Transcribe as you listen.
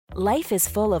Life is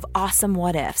full of awesome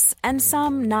what-ifs, and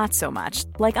some not so much,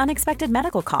 like unexpected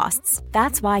medical costs.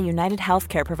 That's why United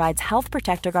Healthcare provides Health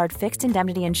Protector Guard fixed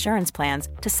indemnity insurance plans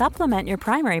to supplement your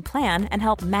primary plan and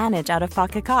help manage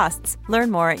out-of-pocket costs.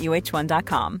 Learn more at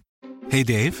uh1.com. Hey,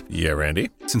 Dave. Yeah,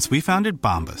 Randy. Since we founded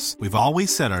Bombas, we've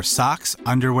always said our socks,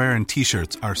 underwear, and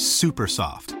T-shirts are super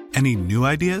soft. Any new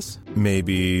ideas?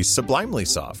 Maybe sublimely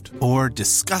soft. Or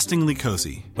disgustingly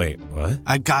cozy. Wait, what?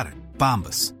 I got it.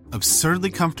 Bombas.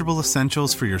 Absurdly comfortable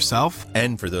essentials for yourself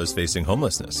and for those facing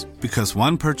homelessness. Because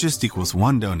one purchased equals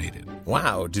one donated.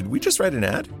 Wow, did we just write an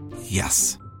ad?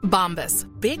 Yes. Bombas.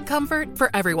 Big comfort for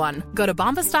everyone. Go to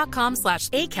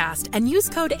bombas.com/ACAST and use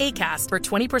code ACAST for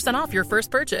 20% off your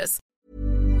first purchase.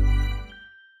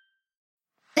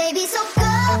 Baby, so go.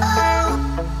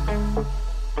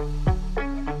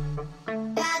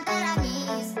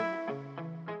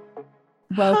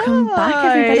 Welcome back,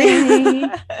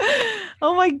 everybody.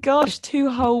 Oh my gosh,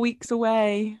 2 whole weeks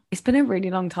away. It's been a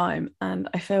really long time, and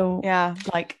I feel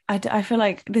like I feel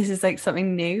like this is like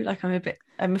something new. Like I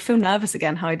feel nervous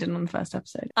again how I did on the first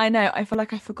episode. I know. I feel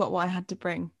like I forgot what I had to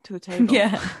bring to the table.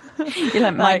 Yeah. You're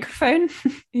like, microphone?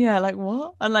 Yeah, like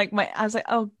what? And like I was like,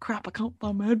 oh crap, I can't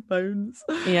find my headphones.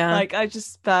 Yeah.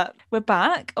 But we're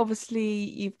back. Obviously,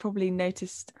 you've probably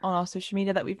noticed on our social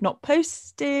media that we've not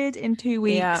posted in 2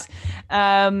 weeks.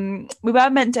 Yeah. We were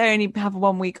meant to only have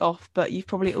 1 week off, but you've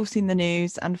probably all seen the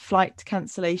news and flight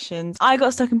cancellations. I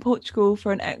got stuck in Portugal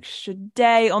for an extra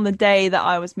day on the day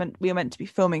that we were meant to be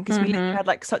filming, because we literally had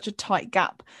like such a tight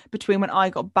gap between when I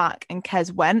got back and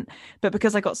Kez went, but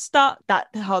because I got stuck, that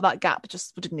gap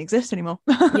just didn't exist anymore.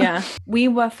 Yeah, we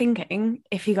were thinking,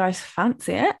 if you guys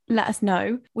fancy it, let us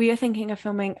know. We are thinking of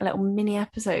filming a little mini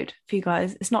episode for you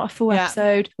guys. It's not a full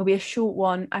episode, it'll be a short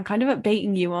one, and kind of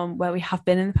updating you on where we have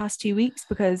been in the past 2 weeks,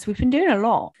 because we've been doing a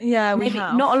lot. Yeah, maybe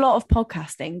not a lot of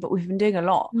podcasting, but we've been doing a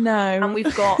lot. No, and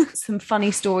we've got some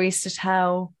funny stories to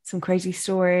tell, some crazy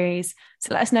stories.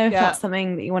 So let us know if that's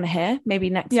something that you want to hear, maybe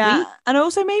next week. And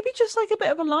also maybe just like a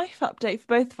bit of a life update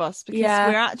for both of us, because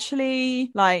we're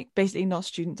actually like basically not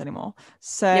students anymore.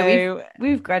 So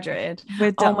we've graduated.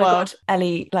 We're done. Oh my God,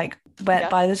 Ellie, like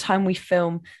by the time we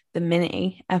film the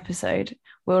mini episode,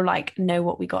 we'll like know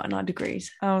what we got in our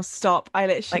degrees. Oh, stop. I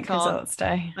literally like can't. Results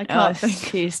day. I can't think.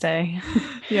 Tuesday.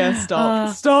 Yeah,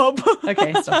 stop.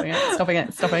 Okay,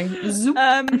 stopping. Zoop.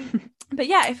 But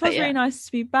yeah, it feels really nice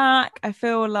to be back. I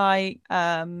feel like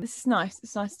this is nice.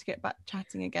 It's nice to get back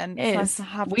chatting again. It's nice to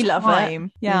have time. Love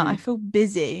it. Yeah, I feel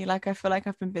busy. Like I feel like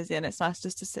I've been busy, and it's nice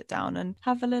just to sit down and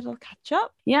have a little catch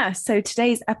up. Yeah, so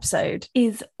today's episode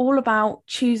is all about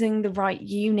choosing the right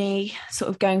uni, sort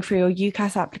of going through your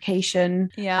UCAS application.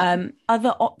 Yeah.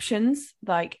 Other options,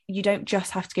 like you don't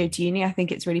just have to go to uni. I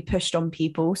think it's really pushed on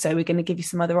people. So we're going to give you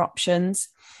some other options.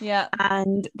 Yeah.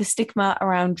 And the stigma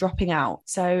around dropping out.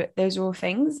 So those are all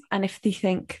things. And if you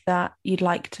think that you'd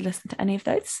like to listen to any of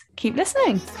those, keep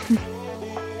listening.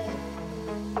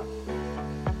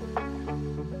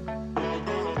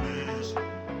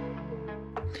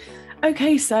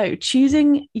 Okay, so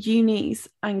choosing unis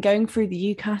and going through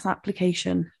the UCAS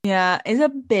application. Yeah, is a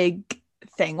big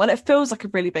thing. Well, it feels like a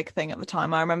really big thing at the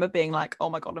time. I remember being like,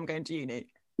 oh my God, I'm going to uni.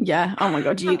 Yeah. Oh my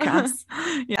God, UCAS.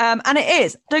 And it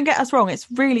is. Don't get us wrong. It's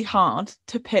really hard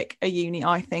to pick a uni,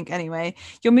 I think, anyway.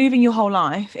 You're moving your whole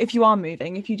life. If you are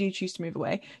moving, if you do choose to move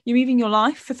away, you're moving your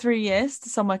life for 3 years to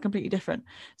somewhere completely different.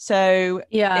 So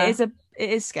yeah, it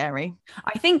is scary.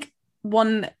 I think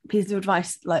one piece of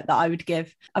advice like that I would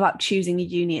give about choosing a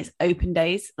uni is open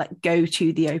days. Like go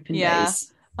to the open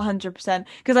days. 100%,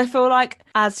 because I feel like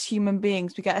as human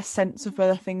beings we get a sense of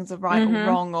whether things are right or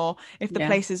wrong, or if the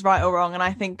place is right or wrong, and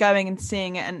I think going and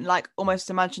seeing it and like almost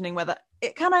imagining whether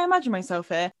can I imagine myself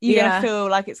here, you're gonna feel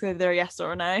like it's either a yes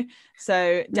or a no.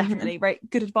 So definitely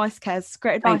good advice, Kez.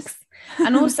 Great advice. Thanks.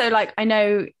 And also, like, I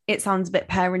know it sounds a bit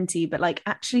parenty, but like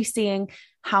actually seeing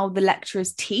how the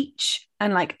lecturers teach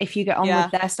and like if you get on with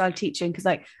their style of teaching, because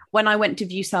like when I went to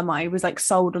View Summer I was like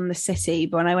sold on the city,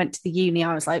 but when I went to the uni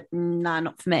I was like nah,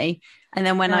 not for me. And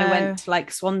then when I went to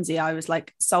like Swansea I was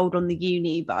like sold on the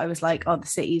uni, but I was like, oh, the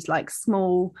city's like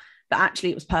small, but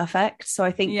actually it was perfect. So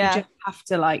I think you just have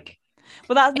to like,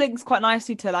 well, that links quite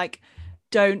nicely to like,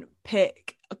 don't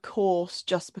pick a course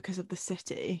just because of the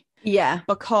city. Yeah,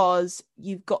 because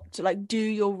you've got to like do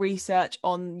your research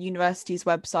on universities'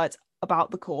 websites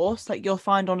about the course. Like you'll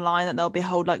find online that there'll be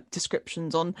whole like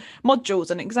descriptions on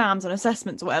modules and exams and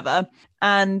assessments or whatever.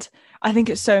 And I think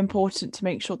it's so important to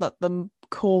make sure that the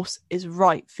course is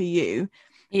right for you.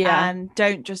 Yeah, and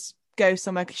don't just go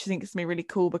somewhere because you think it's gonna be really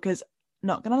cool, because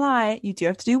not gonna lie, you do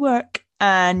have to do work.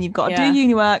 and you've got to do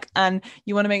uni work, and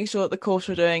you want to make sure that the course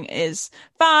you're doing is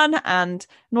fun and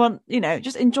not,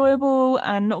 just enjoyable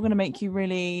and not going to make you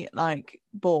really like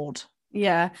bored.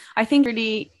 Yeah, I think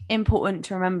really important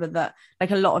to remember that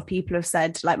like a lot of people have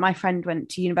said, like my friend went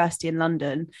to university in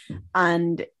London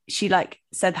and she like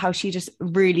said how she just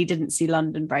really didn't see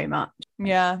London very much.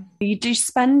 Yeah. You do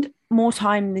spend more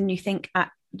time than you think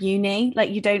at uni. Like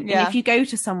you don't, and if you go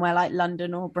to somewhere like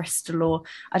London or Bristol or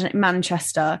I don't know,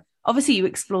 Manchester, obviously you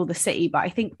explore the city, but I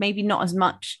think maybe not as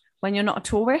much when you're not a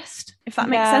tourist, if that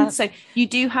makes sense. So you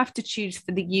do have to choose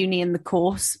for the uni and the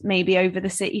course maybe over the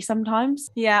city sometimes.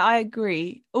 Yeah, I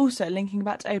agree. Also, linking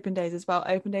back to open days as well,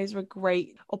 open days are a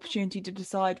great opportunity to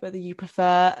decide whether you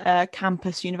prefer a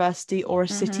campus university or a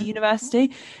city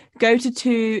university. Go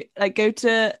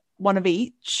to one of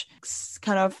each,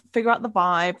 kind of figure out the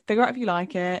vibe, figure out if you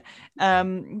like it,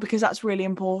 because that's really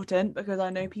important, because I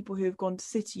know people who have gone to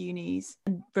city unis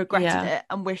and regretted it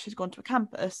and wish they'd gone to a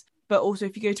campus. But also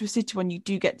if you go to a city one, you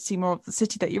do get to see more of the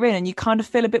city that you're in, and you kind of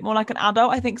feel a bit more like an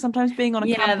adult. I think sometimes being on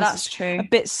a campus that's true. A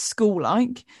bit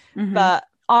school-like, but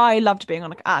I loved being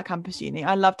at a campus uni.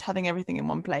 I loved having everything in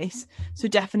one place. So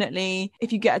definitely,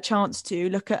 if you get a chance to,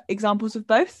 look at examples of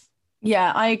both.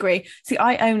 Yeah, I agree. See,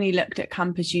 I only looked at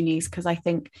campus unis because I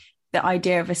think the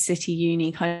idea of a city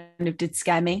uni kind of did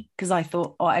scare me, because I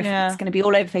thought, it's going to be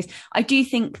all over the place. I do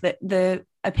think that the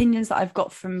opinions that I've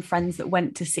got from friends that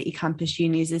went to city campus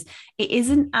unis is it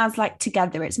isn't as like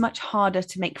together. It's much harder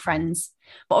to make friends,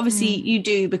 but obviously you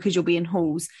do, because you'll be in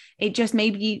halls. It just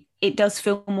it does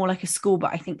feel more like a school,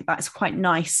 but I think that's quite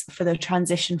nice for the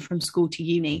transition from school to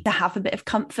uni, to have a bit of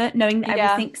comfort knowing that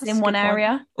everything's in one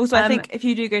area. Also, I think if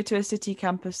you do go to a city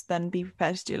campus, then be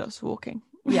prepared to do lots of walking.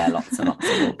 Yeah, lots and lots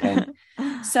of walking.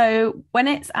 So when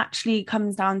it actually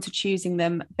comes down to choosing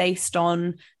them based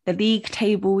on the league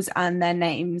tables and their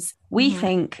names, we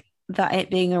think that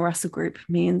it being a Russell Group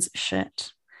means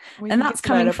shit. And that's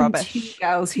coming from two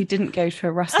girls who didn't go to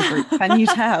a Russell Group. Can you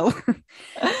tell?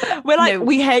 We're like,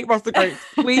 we hate Russell Groups.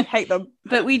 We hate them.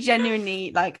 But we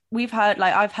genuinely, like,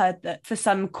 I've heard that for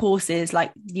some courses,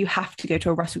 like, you have to go to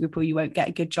a Russell Group or you won't get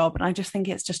a good job. And I just think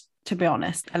it's just, to be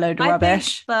honest, a load of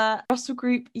rubbish. Think that Russell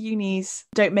Group unis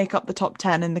don't make up the top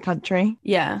 10 in the country.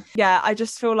 Yeah. Yeah, I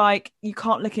just feel like you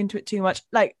can't look into it too much.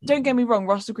 Like, don't get me wrong,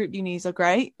 Russell Group unis are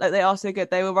great. Like, they are so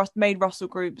good. They were made Russell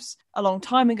Groups a long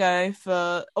time ago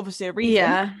for obviously a reason.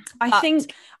 Yeah.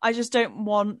 I just don't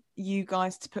want you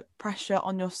guys to put pressure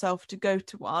on yourself to go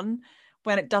to one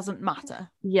when it doesn't matter.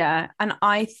 Yeah. And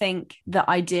I think the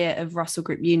idea of Russell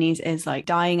Group unis is like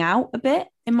dying out a bit,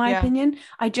 in my opinion.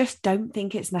 I just don't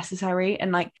think it's necessary.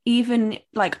 And like, even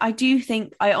like, I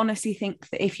honestly think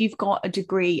that if you've got a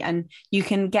degree and you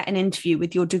can get an interview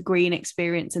with your degree and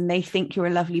experience and they think you're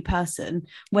a lovely person,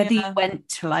 whether you went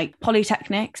to like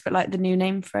Polytechnics, but like the new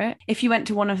name for it, if you went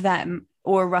to one of them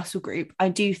or a Russell Group, I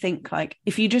do think like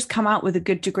if you just come out with a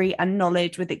good degree and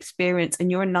knowledge with experience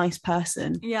and you're a nice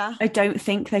person, I don't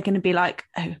think they're going to be like,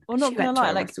 oh, well, not gonna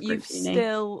lie, like you've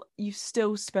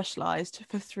still specialized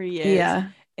for 3 years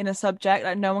in a subject.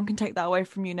 Like, no one can take that away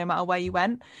from you no matter where you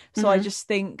went. So I just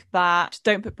think that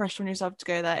don't put pressure on yourself to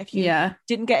go there. If you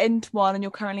didn't get into one and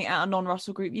you're currently at a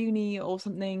non-Russell Group uni or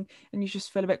something and you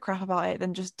just feel a bit crap about it,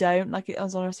 then just don't. Like, it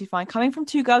was honestly fine. Coming from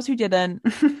two girls who didn't,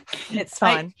 it's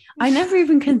fine. I never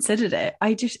even considered it.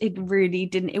 It really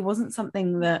didn't. It wasn't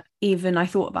something that even I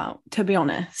thought about, to be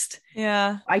honest.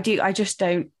 Yeah. I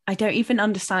don't even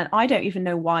understand. I don't even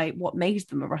know what made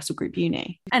them a Russell Group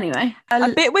uni. Anyway. A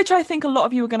bit which I think a lot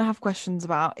of you are going to have questions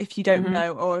about if you don't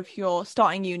know, or if you're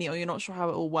starting uni or you're not sure how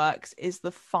it all works, is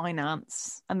the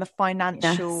finance and the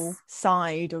financial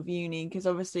side of uni. Because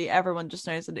obviously everyone just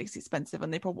knows that it's expensive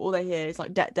and all they hear is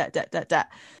like debt.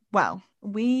 Well,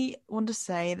 we want to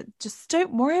say that just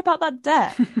don't worry about that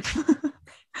debt.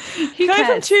 Going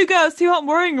from two girls who aren't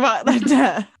worrying about their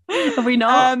debt. Are we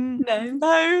not?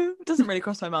 No, it doesn't really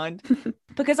cross my mind.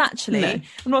 Because actually,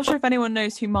 I'm not sure if anyone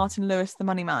knows who Martin Lewis, the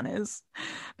money man, is.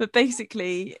 But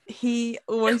basically, he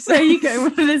always... Where are you going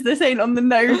with this? This ain't on the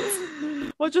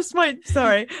notes. Well, just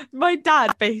my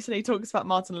dad basically talks about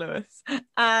Martin Lewis,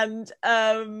 and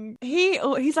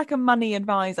he's like a money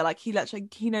advisor. Like, he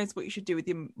knows what you should do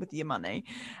with your money,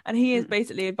 and he is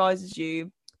basically advises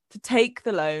you to take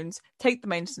the loans, take the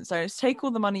maintenance loans, take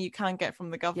all the money you can get from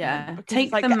the government. Yeah, take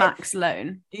the max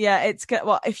loan. Yeah,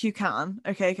 if you can,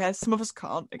 okay, because some of us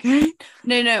can't, okay?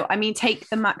 No, I mean, take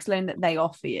the max loan that they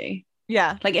offer you.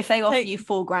 Yeah. Like, if they offer you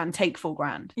 $4,000, take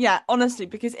 $4,000. Yeah, honestly,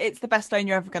 because it's the best loan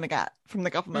you're ever going to get from the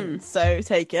government. So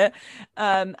take it.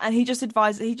 And he just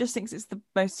thinks it's the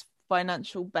most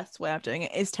financial best way of doing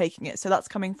it is taking it. So that's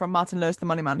coming from Martin Lewis, the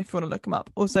money man, if you want to look him up.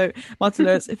 Also, Martin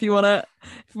Lewis, if you want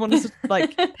to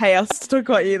like pay us to talk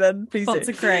about you, then please do.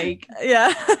 Sponsor Craig.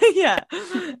 Yeah. Yeah.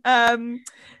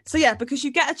 So yeah, because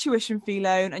you get a tuition fee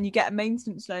loan and you get a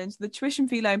maintenance loan. So the tuition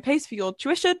fee loan pays for your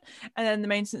tuition, and then the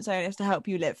maintenance loan is to help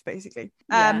you live, basically.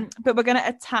 But we're going to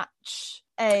attach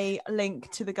a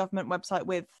link to the government website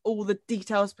with all the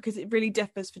details, because it really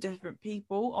differs for different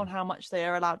people on how much they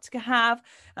are allowed to have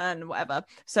and whatever.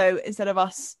 So instead of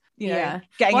us,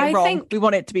 getting it wrong, we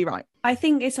want it to be right. I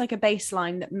think it's like a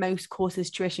baseline that most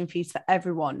courses tuition fees for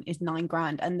everyone is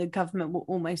 $9,000, and the government will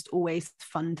almost always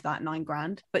fund that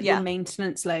 $9,000. But your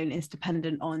maintenance loan is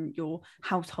dependent on your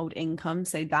household income,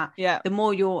 so that the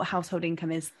more your household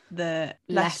income is, the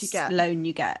less loan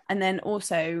you get. And then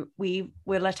also we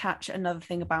will attach another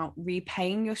thing about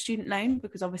repaying your student loan,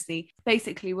 because obviously,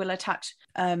 basically, we'll attach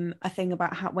a thing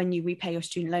about how when you repay your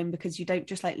student loan, because you don't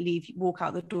just like walk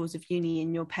out the doors of uni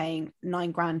and you're paying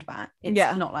 $9,000 back.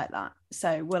 It's not like that.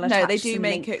 So we'll attach they do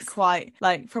make links. It quite,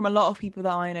 like, from a lot of people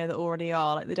that I know that already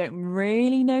are, like, they don't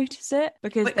really notice it,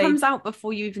 because it comes out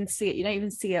before you even see it. You don't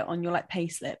even see it on your like pay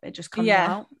slip. It just comes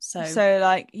out. So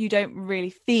like you don't really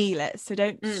feel it. So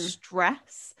don't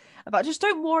stress about, just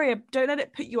don't worry, don't let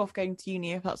it put you off going to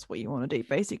uni if that's what you want to do,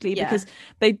 basically, because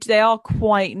they are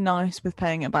quite nice with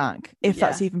paying it back, if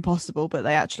that's even possible, but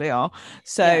they actually are.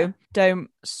 So don't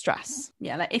stress.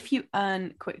 Like if you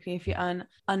earn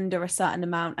under a certain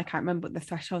amount, I can't remember what the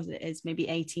threshold it is, maybe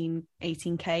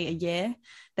 18k a year,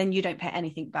 then you don't pay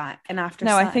anything back. And after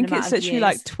I think it's literally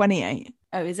like 28.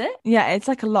 Oh, is it? Yeah, it's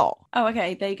like a lot. Oh,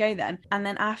 okay, there you go then. And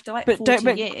then after like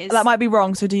 40 years, that might be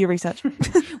wrong, so do your research.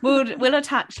 we'll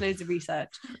attach loads of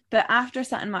research, but after a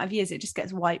certain amount of years, it just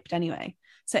gets wiped anyway.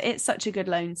 So it's such a good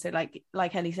loan. So like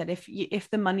Ellie said, if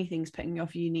the money thing's putting you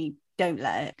off uni, don't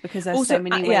let it, because there's also so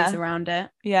many ways around it.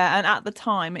 Yeah, and at the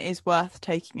time, it is worth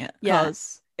taking it,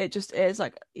 because it just is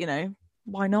like,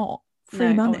 why not?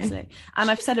 Free money. Obviously.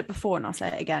 And I've said it before and I'll say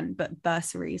it again, but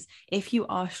bursaries, if you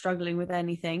are struggling with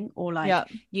anything, or like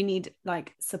you need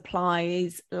like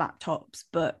supplies, laptops,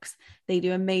 books, they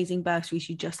do amazing bursaries.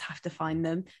 You just have to find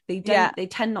them. They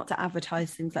tend not to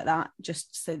advertise things like that,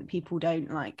 just so that people don't,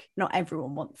 like, not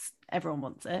everyone wants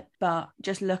it, but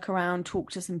just look around,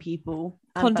 talk to some people,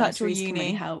 contact your uni, can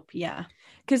really help.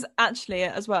 Because actually,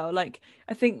 as well, like,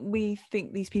 I think we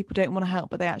think these people don't want to help,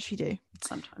 but they actually do.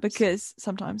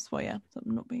 Sometimes,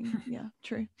 not being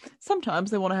true. Sometimes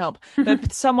they want to help,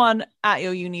 but someone at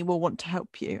your uni will want to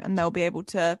help you, and they'll be able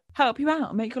to help you out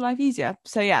and make your life easier.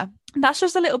 So that's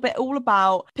just a little bit all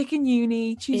about picking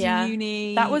uni, choosing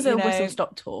uni. That was a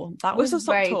whistle-stop tour. That was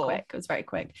very quick. It was very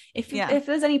quick. If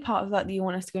there's any part of that you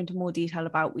want us to go into more detail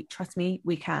about, trust me,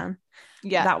 we can.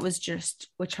 That was just,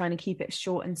 we're trying to keep it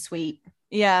short and sweet.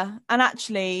 And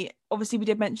actually, obviously, we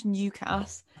did mention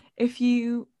UCAS. If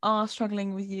you are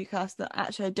struggling with UCAS, that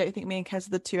actually I don't think me and Kez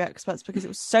are the two experts, because it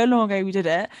was so long ago we did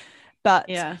it. But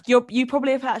you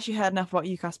probably have actually heard enough about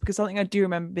UCAS, because something I do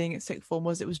remember being at sixth form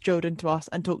was it was drilled into us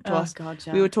and talked to us. God,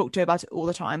 we would talk to you about it all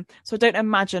the time. So I don't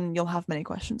imagine you'll have many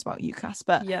questions about UCAS.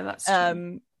 But that's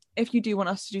true. If you do want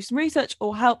us to do some research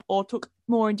or help or talk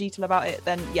more in detail about it,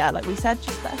 then like we said,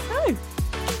 just let us know.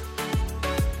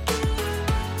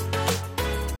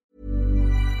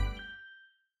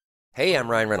 Hey, I'm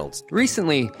Ryan Reynolds.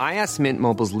 Recently, I asked Mint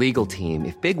Mobile's legal team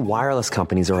if big wireless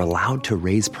companies are allowed to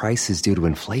raise prices due to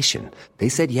inflation. They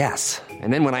said yes.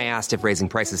 And then when I asked if raising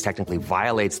prices technically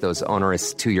violates those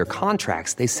onerous 2-year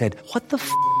contracts, they said, "What the f***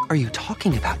 are you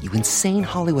talking about, you insane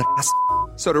Hollywood ass?"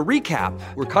 So to recap,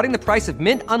 we're cutting the price of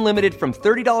Mint Unlimited from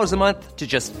 $30 a month to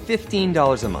just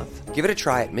 $15 a month. Give it a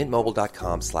try at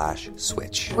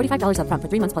mintmobile.com/switch. $45 up front for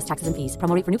 3 months plus taxes and fees.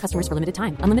 Promo rate for new customers for limited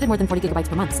time. Unlimited more than 40 gigabytes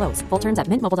per month. Slows full terms at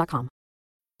mintmobile.com.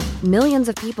 Millions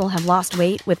of people have lost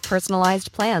weight with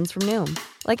personalized plans from Noom.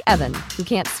 Like Evan, who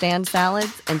can't stand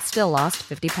salads and still lost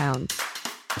 50 pounds.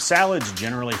 Salads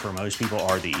generally for most people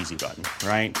are the easy button,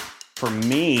 right? For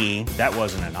me, that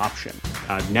wasn't an option.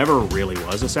 I never really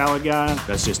was a salad guy.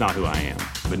 That's just not who I am.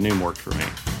 But Noom worked for me.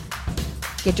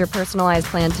 Get your personalized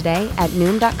plan today at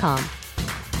Noom.com.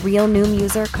 Real Noom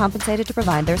user compensated to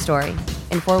provide their story.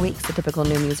 In 4 weeks, the typical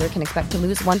Noom user can expect to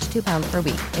lose 1 to 2 pounds per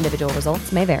week. Individual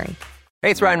results may vary.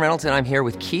 Hey, it's Ryan Reynolds, and I'm here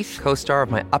with Keith, co-star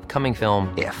of my upcoming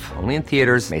film, If, only in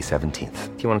theaters May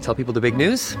 17th. Do you want to tell people the big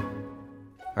news?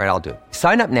 All right, I'll do it.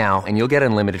 Sign up now and you'll get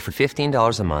unlimited for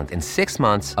 $15 a month and 6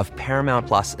 months of Paramount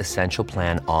Plus Essential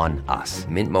Plan on us.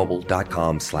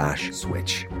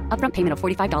 MintMobile.com/switch. Upfront payment of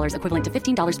 $45 equivalent to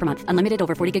 $15 per month. Unlimited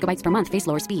over 40 gigabytes per month. Face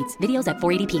lower speeds. Videos at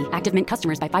 480p. Active Mint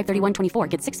customers by 531.24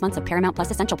 get 6 months of Paramount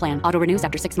Plus Essential Plan. Auto renews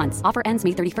after 6 months. Offer ends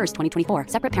May 31st, 2024.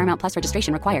 Separate Paramount Plus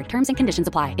registration required. Terms and conditions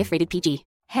apply if rated PG.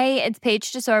 Hey, it's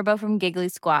Paige DeSorbo from Giggly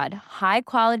Squad. High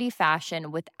quality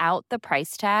fashion without the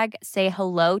price tag. Say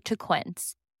hello to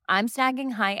Quince. I'm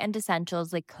snagging high-end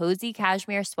essentials like cozy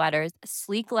cashmere sweaters,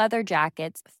 sleek leather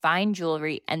jackets, fine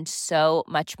jewelry, and so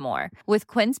much more. With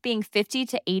Quince being 50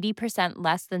 to 80%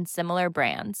 less than similar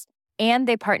brands. And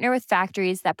they partner with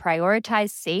factories that prioritize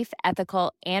safe,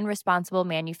 ethical, and responsible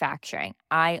manufacturing.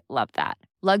 I love that.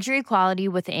 Luxury quality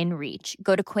within reach.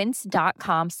 Go to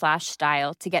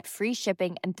quince.com/style to get free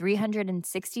shipping and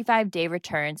 365-day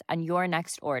returns on your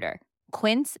next order.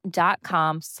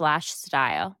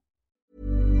 Quince.com/style.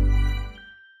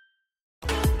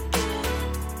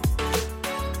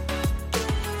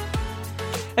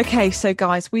 Okay, so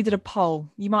guys, we did a poll.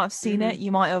 You might have seen it.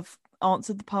 You might have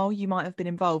answered the poll. You might have been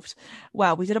involved.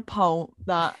 Well, we did a poll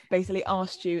that basically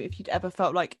asked you if you'd ever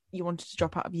felt like you wanted to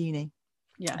drop out of uni.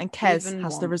 Yeah. And Kez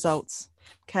has the results.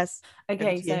 Kez.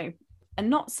 Okay, so, and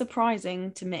not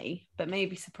surprising to me, but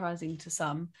maybe surprising to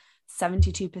some,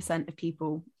 72% of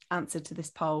people answered to this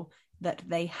poll that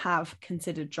they have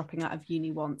considered dropping out of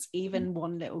uni once. Even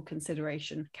one little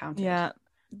consideration counted. Yeah,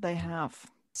 they have.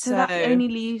 So that only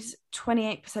leaves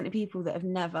 28% of people that have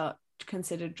never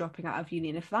considered dropping out of uni.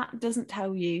 And if that doesn't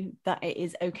tell you that it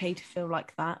is okay to feel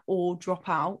like that or drop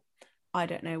out, I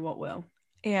don't know what will.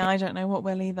 Yeah, I don't know what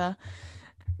will either.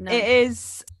 No. It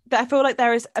is, I feel like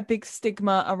there is a big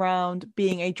stigma around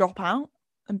being a dropout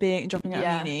and dropping out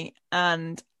of uni.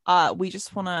 And we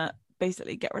just want to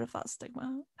basically get rid of that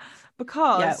stigma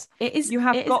because because you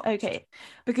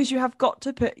have got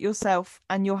to put yourself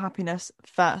and your happiness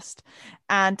first.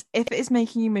 And if it is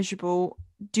making you miserable,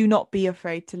 do not be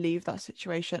afraid to leave that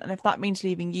situation. And if that means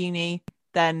leaving uni,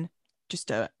 then just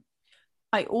do it.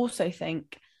 I also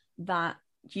think that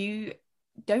you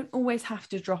don't always have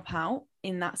to drop out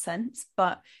in that sense,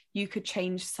 but you could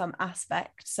change some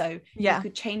aspect. So you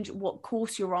could change what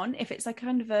course you're on. If it's like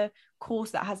kind of a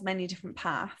course that has many different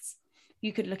paths,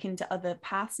 you could look into other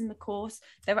paths in the course.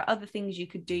 There are other things you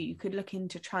could do. You could look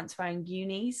into transferring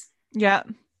unis. Yeah,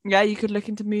 you could look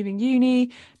into moving uni,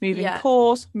 moving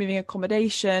course, moving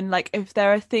accommodation. Like if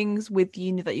there are things with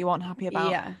uni that you aren't happy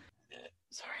about. Yeah.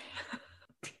 Sorry.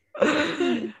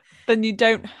 Then you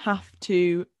don't have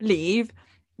to leave.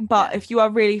 But if you are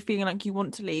really feeling like you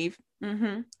want to leave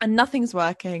and nothing's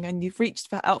working and you've reached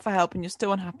out for help and you're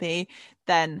still unhappy,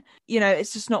 then,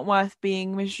 it's just not worth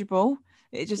being miserable.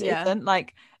 It just isn't.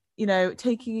 Like,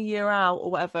 taking a year out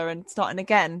or whatever and starting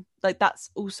again, like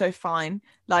that's also fine.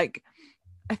 Like,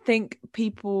 I think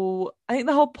the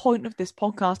whole point of this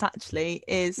podcast actually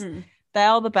is they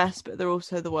are the best, but they're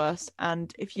also the worst.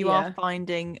 And if you are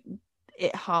finding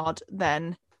it hard,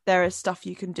 then there is stuff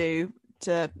you can do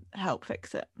to help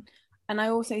fix it. And I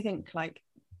also think like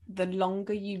the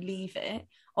longer you leave it,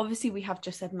 obviously we have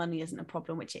just said money isn't a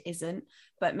problem, which it isn't,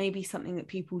 but maybe something that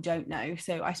people don't know.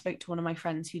 So I spoke to one of my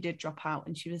friends who did drop out,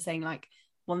 and she was saying like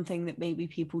one thing that maybe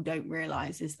people don't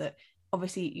realize is that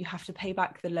obviously you have to pay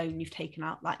back the loan you've taken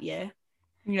out that year.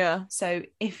 Yeah. So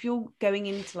if you're going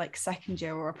into like second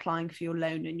year or applying for your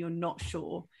loan and you're not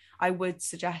sure, I would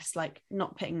suggest like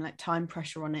not putting like time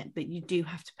pressure on it, but you do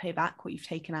have to pay back what you've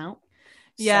taken out.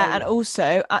 Yeah, and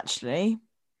also actually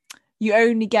you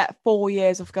only get 4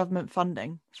 years of government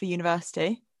funding for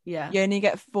university. Yeah. You only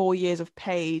get 4 years of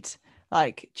paid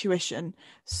like tuition.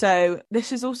 So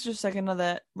this is also just like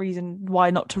another reason why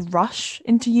not to rush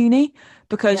into uni,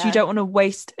 because you don't want to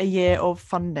waste a year of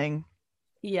funding.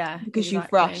 Yeah. Because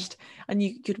you've rushed, and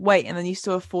you could wait and then you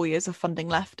still have 4 years of funding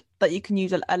left that you can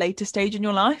use at a later stage in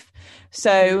your life.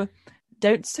 So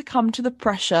don't succumb to the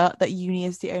pressure that uni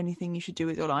is the only thing you should do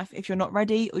with your life. If you're not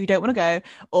ready or you don't want to go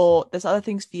or there's other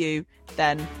things for you,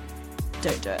 then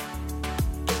don't do it.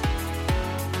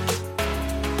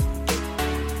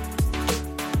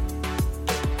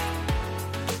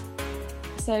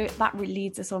 So that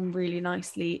leads us on really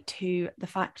nicely to the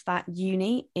fact that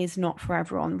uni is not for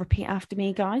everyone. Repeat after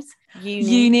me, guys.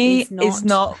 Uni is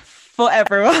not for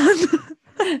everyone.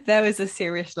 There was a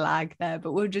serious lag there,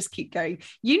 but we'll just keep going.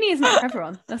 Uni is not for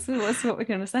everyone. That's what we're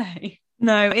going to say.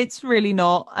 No, it's really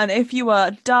not. And if you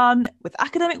are done with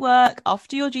academic work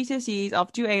after your GCSEs,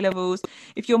 after your A-levels,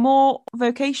 if you're more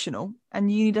vocational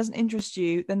and uni doesn't interest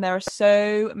you, then there are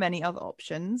so many other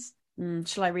options.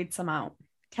 Shall I read some out?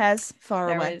 Kez, far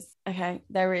There away. is. Okay,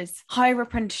 there is higher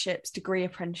apprenticeships, degree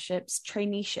apprenticeships,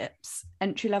 traineeships,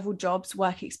 entry-level jobs,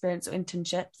 work experience or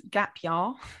internships, gap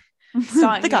year,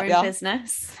 starting your own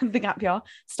business, the gap year,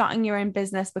 starting your own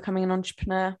business, becoming an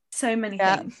entrepreneur. So many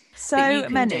things. So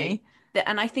many.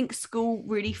 And I think school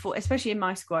really especially in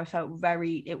my school, I felt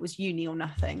it was uni or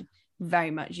nothing,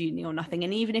 very much uni or nothing.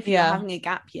 And even if you were having a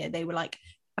gap year, they were like,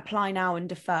 apply now and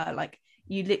defer. Like,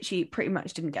 you literally pretty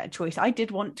much didn't get a choice. I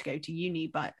did want to go to uni,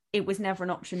 but it was never an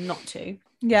option not to.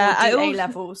 Yeah, I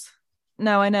A-levels.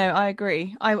 No, I know. I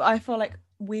agree. I feel like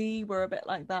we were a bit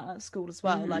like that at school as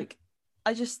well. Mm-hmm. Like,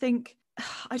 I just think,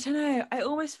 I don't know. I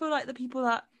almost feel like the people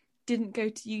that didn't go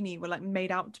to uni were like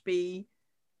made out to be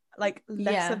like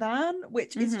lesser than,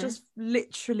 which is just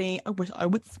literally, I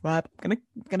would swear, I'm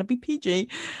gonna be PG,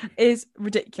 is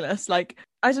ridiculous. Like,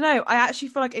 I don't know, I actually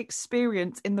feel like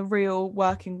experience in the real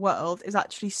working world is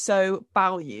actually so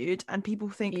valued, and people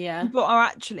think people are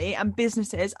actually, and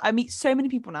businesses, I meet so many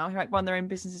people now who like run their own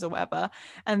businesses or whatever,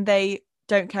 and they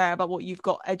don't care about what you've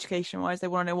got education wise, they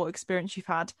want to know what experience you've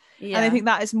had. And I think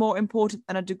that is more important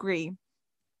than a degree.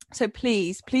 So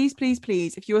please, please, please,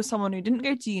 please, if you're someone who didn't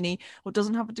go to uni or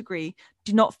doesn't have a degree,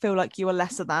 do not feel like you are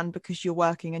lesser than because you're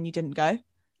working and you didn't go.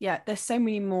 Yeah, there's so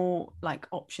many more like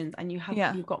options, and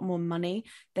you've got more money.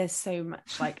 There's so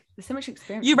much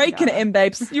experience. You're raking it in,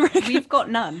 babes. We've got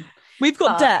none. We've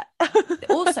got debt.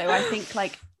 Also, I think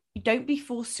like, don't be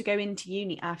forced to go into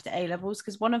uni after A-levels,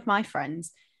 because one of my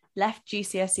friends left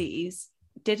GCSEs,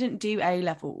 didn't do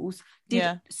A-levels,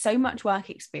 did so much work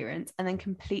experience, and then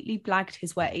completely blagged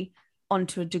his way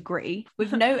onto a degree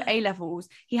with no A-levels.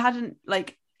 He hadn't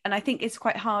like, and I think it's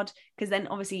quite hard because then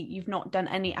obviously you've not done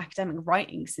any academic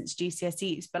writing since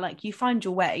GCSEs, but like you find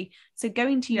your way. So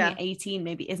going to uni at 18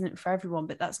 maybe isn't for everyone,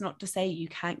 but that's not to say you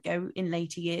can't go in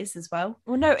later years as well.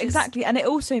 Well, no, exactly. And it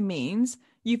also means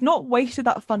you've not wasted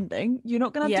that funding. You're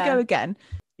not going to have to go again.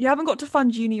 You haven't got to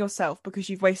fund uni yourself because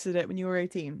you've wasted it when you were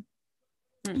 18.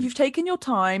 You've taken your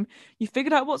time, you've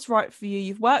figured out what's right for you,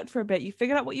 you've worked for a bit, you've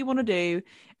figured out what you want to do,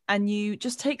 and you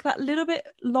just take that little bit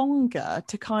longer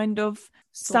to kind of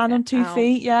stand on 2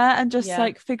 feet, and just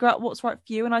like figure out what's right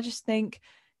for you. And I just think,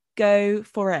 go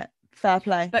for it. Fair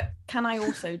play. But can I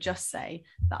also just say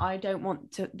that I don't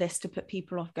want this to put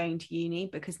people off going to uni,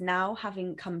 because now,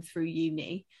 having come through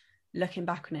uni, looking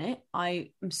back on it,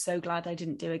 I am so glad I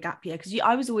didn't do a gap year, because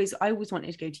I always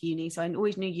wanted to go to uni, so I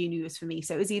always knew uni was for me.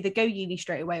 So it was either go uni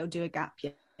straight away or do a gap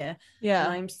year. Yeah,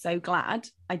 and I'm so glad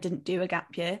I didn't do a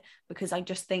gap year, because I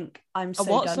just think I'm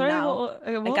so done now.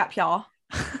 A gap year,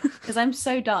 because I'm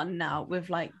so done now with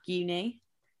like uni.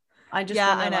 I just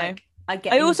I know. Like,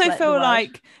 I also feel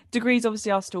like degrees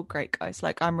obviously are still great, guys.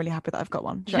 Like, I'm really happy that I've got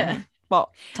one.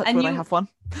 Well, touch wood, I have one,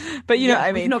 but you know what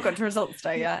I mean. We've not got to results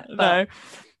day yet. No.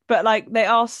 But like, they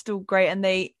are still great,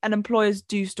 and employers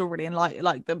do still really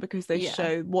like them, because they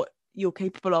show what you're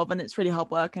capable of, and it's really hard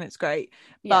work and it's great.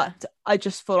 But I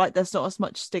just feel like there's not as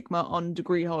much stigma on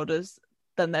degree holders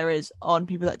than there is on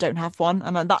people that don't have one,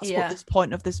 and that's what this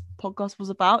point of this podcast was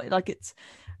about. Like,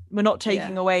 we're not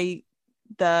taking away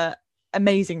the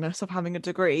amazingness of having a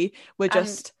degree, we're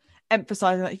just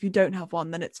emphasizing that if you don't have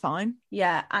one, then it's fine.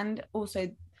 And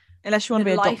also, unless you want to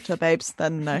be a doctor, babes,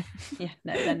 then no.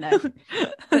 Then no.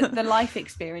 the life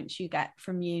experience you get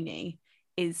from uni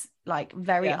is like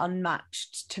very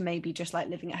unmatched to maybe just like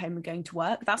living at home and going to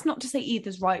work. That's not to say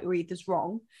either's right or either's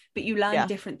wrong, but you learn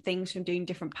different things from doing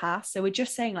different paths. So we're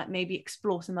just saying, like, maybe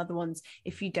explore some other ones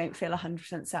if you don't feel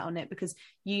 100% set on it, because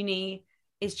uni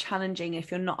is challenging. If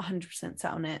you're not 100%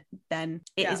 set on it, then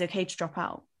it is okay to drop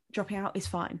out. Dropping out is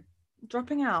fine.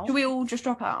 Dropping out? Do we all just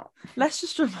drop out? Let's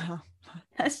just drop out.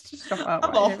 Let's just drop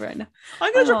out right now.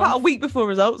 I'm going to drop out a week before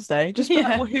results day. Just like,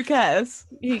 well, who cares?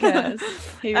 Who cares?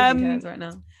 Who cares right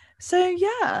now? So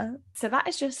that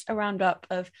is just a roundup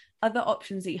of other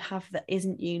options that you have that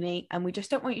isn't uni, and we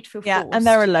just don't want you to feel forced. And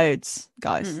there are loads,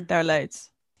 guys. There are loads.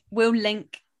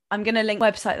 I'm going to link a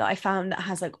website that I found that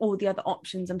has like all the other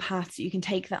options and paths that you can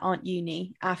take that aren't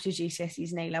uni after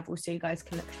GCSEs and A-levels, so you guys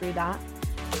can look through that.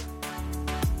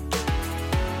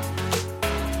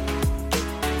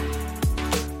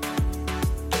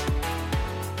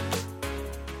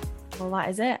 Well, that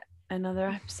is it. Another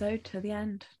episode to the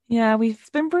end. Yeah,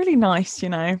 we've been really nice, you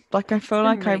know. Like, I feel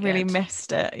like I really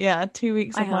missed it. Yeah, 2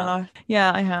 weeks of my life.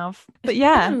 Yeah, I have. But it's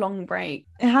been a long break.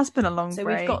 It has been a long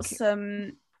break.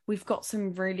 So we've got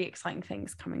some really exciting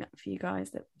things coming up for you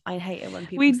guys that I hate it when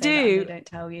people say that and they don't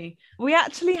tell you. We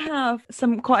actually have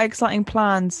some quite exciting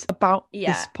plans about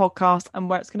this podcast and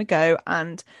where it's going to go.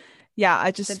 And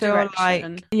I just feel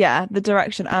like the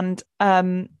direction, and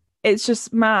it's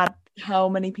just mad how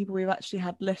many people we've actually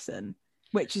had listen.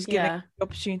 which is giving us the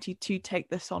opportunity to take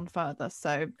this on further.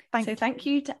 So thank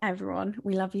you to everyone.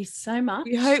 We love you so much.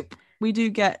 We hope we do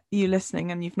get you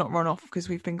listening and you've not run off because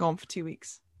we've been gone for 2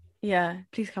 weeks. Yeah,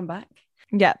 please come back.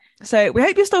 Yeah, so we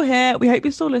hope you're still here. We hope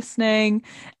you're still listening,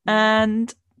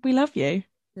 and we love you.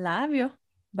 Love you.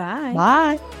 Bye.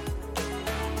 Bye.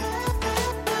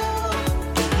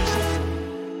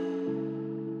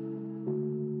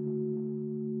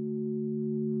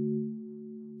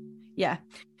 Yeah.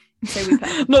 So we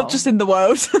not just in the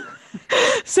world.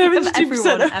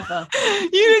 72% ever.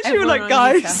 You literally were like,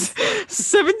 guys,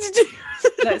 72.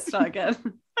 Let's start again.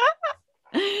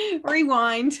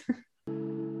 Rewind.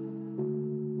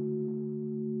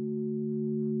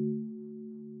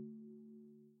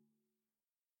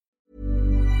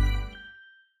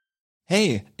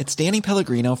 Hey, it's Danny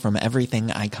Pellegrino from Everything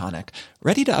Iconic.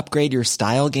 Ready to upgrade your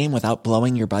style game without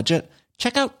blowing your budget?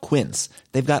 Check out Quince.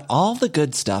 They've got all the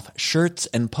good stuff, shirts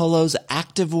and polos,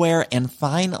 activewear, and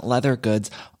fine leather goods,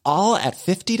 all at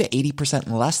 50 to 80%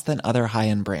 less than other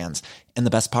high-end brands. And the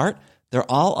best part?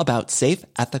 They're all about safe,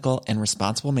 ethical, and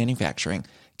responsible manufacturing.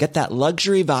 Get that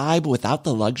luxury vibe without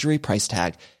the luxury price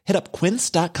tag. Hit up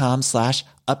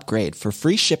quince.com/upgrade for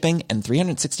free shipping and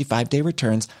 365-day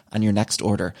returns on your next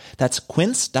order. That's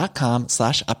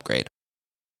quince.com/upgrade.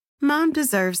 Mom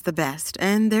deserves the best,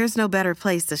 and there's no better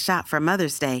place to shop for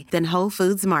Mother's Day than Whole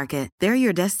Foods Market. They're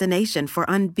your destination for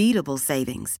unbeatable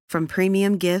savings, from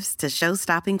premium gifts to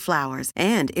show-stopping flowers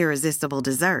and irresistible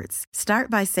desserts. Start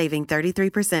by saving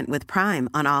 33% with Prime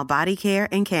on all body care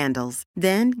and candles.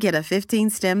 Then get a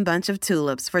 15-stem bunch of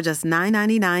tulips for just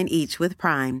 $9.99 each with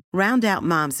Prime. Round out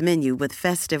Mom's menu with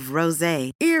festive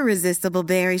rosé, irresistible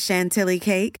berry chantilly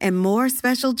cake, and more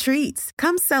special treats.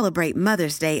 Come celebrate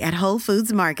Mother's Day at Whole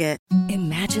Foods Market.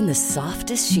 Imagine the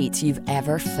softest sheets you've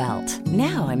ever felt.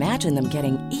 Now imagine them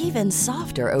getting even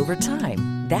softer over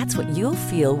time. That's what you'll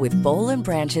feel with Boll &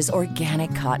 Branch's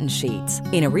organic cotton sheets.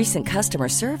 In a recent customer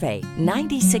survey,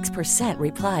 96%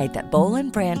 replied that Boll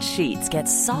 & Branch sheets get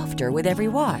softer with every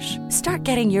wash. Start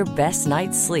getting your best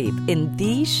night's sleep in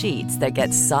these sheets that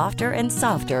get softer and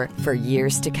softer for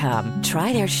years to come.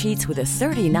 Try their sheets with a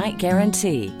 30-night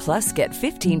guarantee. Plus, get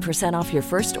 15% off your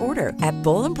first order at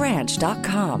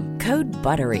bollandbranch.com. Code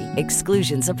BUTTERY.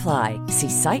 Exclusions apply. See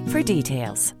site for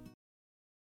details.